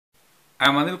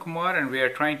I'm Anil Kumar, and we are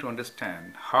trying to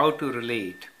understand how to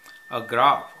relate a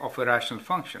graph of a rational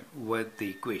function with the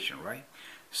equation, right?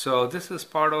 So this is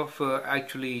part of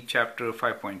actually chapter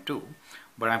 5.2,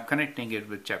 but I'm connecting it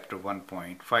with chapter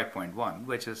 1.5.1,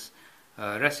 which is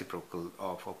reciprocal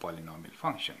of a polynomial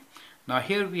function. Now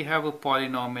here we have a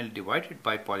polynomial divided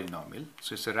by polynomial,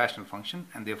 so it's a rational function,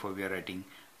 and therefore we are writing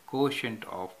quotient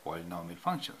of polynomial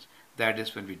functions. That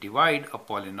is when we divide a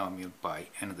polynomial by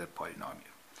another polynomial.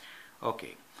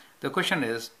 Okay, the question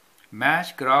is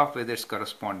match graph with its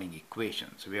corresponding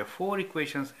equations. We have four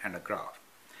equations and a graph.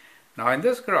 Now in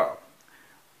this graph,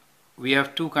 we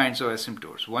have two kinds of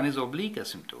asymptotes. One is oblique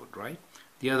asymptote, right?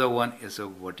 The other one is a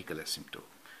vertical asymptote.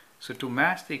 So to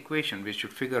match the equation, we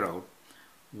should figure out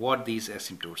what these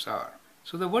asymptotes are.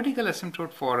 So the vertical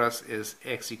asymptote for us is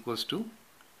x equals to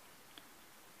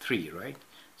 3, right?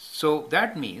 So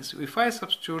that means if I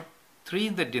substitute 3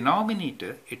 in the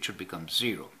denominator, it should become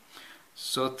 0.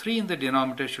 So 3 in the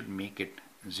denominator should make it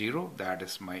 0. That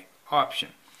is my option.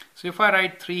 So if I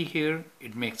write 3 here,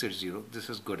 it makes it 0. This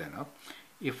is good enough.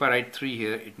 If I write 3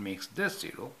 here, it makes this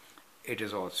 0. It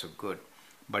is also good.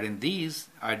 But in these,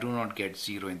 I do not get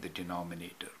 0 in the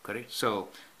denominator, correct? So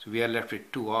we are left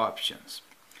with two options.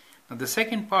 Now the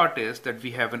second part is that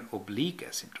we have an oblique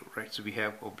asymptote, right? So we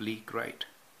have oblique, right?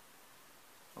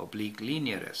 Oblique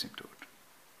linear asymptote.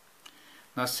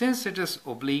 Now since it is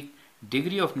oblique,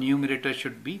 degree of numerator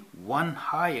should be 1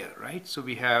 higher, right? So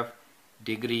we have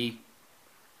degree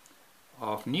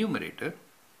of numerator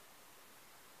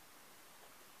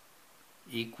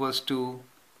equals to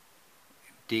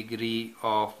degree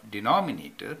of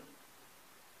denominator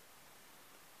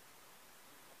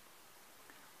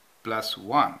plus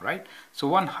 1, right? So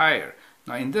 1 higher.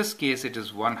 Now in this case it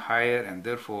is 1 higher, and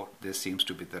therefore this seems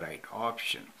to be the right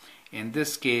option. In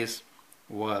this case,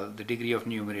 well, the degree of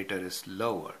numerator is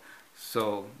lower,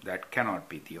 so that cannot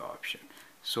be the option.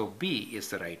 So B is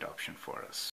the right option for us.